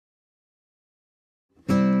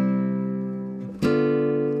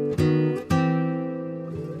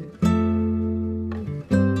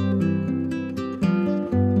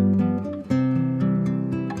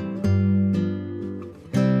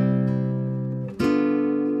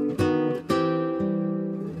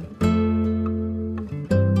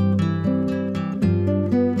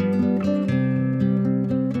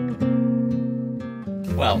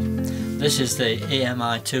This is the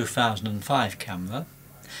EMI 2005 camera.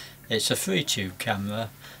 It's a 3-tube camera,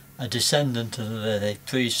 a descendant of the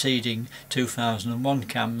preceding 2001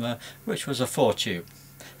 camera, which was a 4-tube.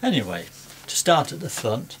 Anyway, to start at the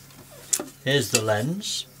front, here's the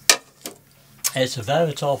lens. It's a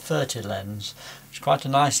Veritol 30 lens. It's quite a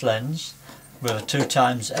nice lens with a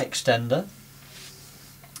 2x extender,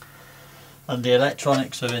 and the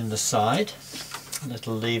electronics are in the side. A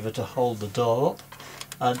little lever to hold the door up,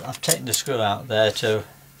 and I've taken the screw out there to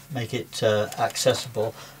make it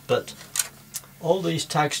accessible, but all these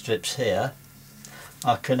tag strips here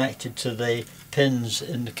are connected to the pins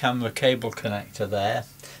in the camera cable connector there,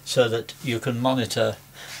 so that you can monitor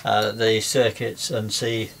the circuits and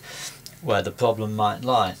see where the problem might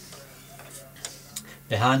lie.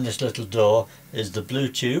 Behind this little door is the blue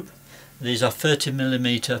tube. These are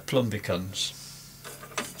 30mm plumbicons.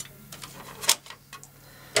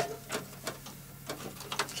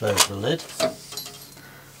 Close the lid.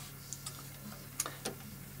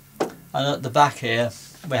 And at the back here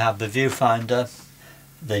we have the viewfinder,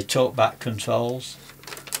 the talkback controls,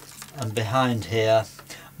 and behind here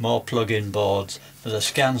more plug-in boards for the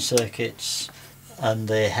scan circuits and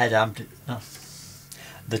the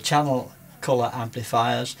the channel colour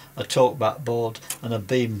amplifiers, a talkback board and a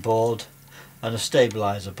beam board and a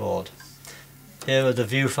stabilizer board. Here are the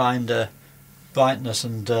viewfinder brightness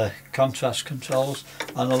and contrast controls,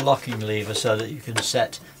 and a locking lever so that you can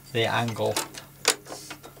set the angle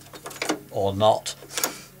or not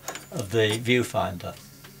of the viewfinder.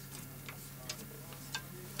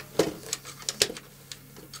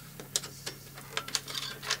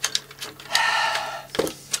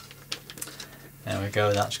 There we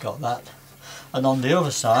go, that's got that. And on the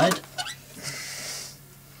other side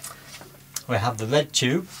we have the red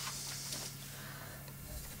tube,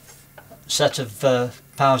 set of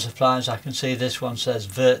power supplies. I can see this one says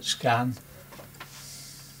Vert Scan.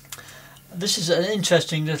 This is an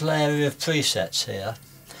interesting little area of presets here.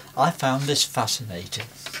 I found this fascinating.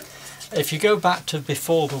 If you go back to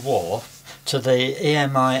before the war, to the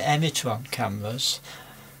EMI Emitron cameras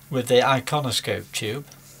with the iconoscope tube,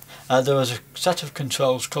 there was a set of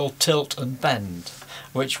controls called tilt and bend,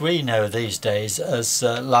 which we know these days as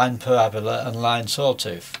line parabola and line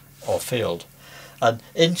sawtooth or field. And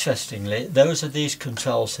interestingly, those are these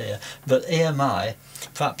controls here, but EMI,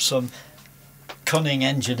 perhaps some cunning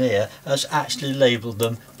engineer, has actually labelled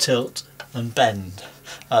them tilt and bend.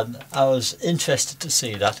 And I was interested to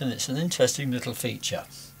see that, and it's an interesting little feature.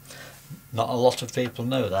 Not a lot of people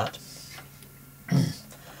know that.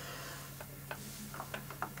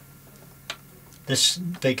 This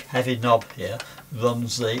big heavy knob here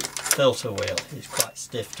runs the filter wheel. It's quite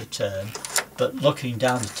stiff to turn, but looking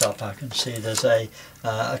down the top I can see there's a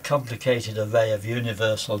complicated array of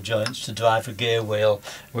universal joints to drive a gear wheel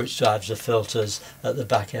which drives the filters at the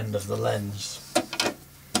back end of the lens.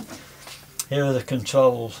 Here are the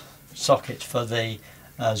control sockets for the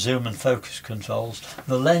zoom and focus controls.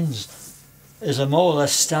 The lens is a more or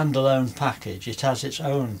less standalone package. It has its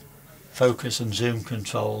own focus and zoom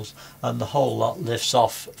controls, and the whole lot lifts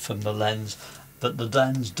off from the lens, but the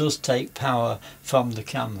lens does take power from the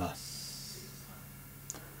camera.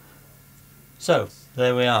 So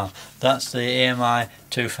there we are, that's the EMI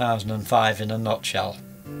 2005 in a nutshell.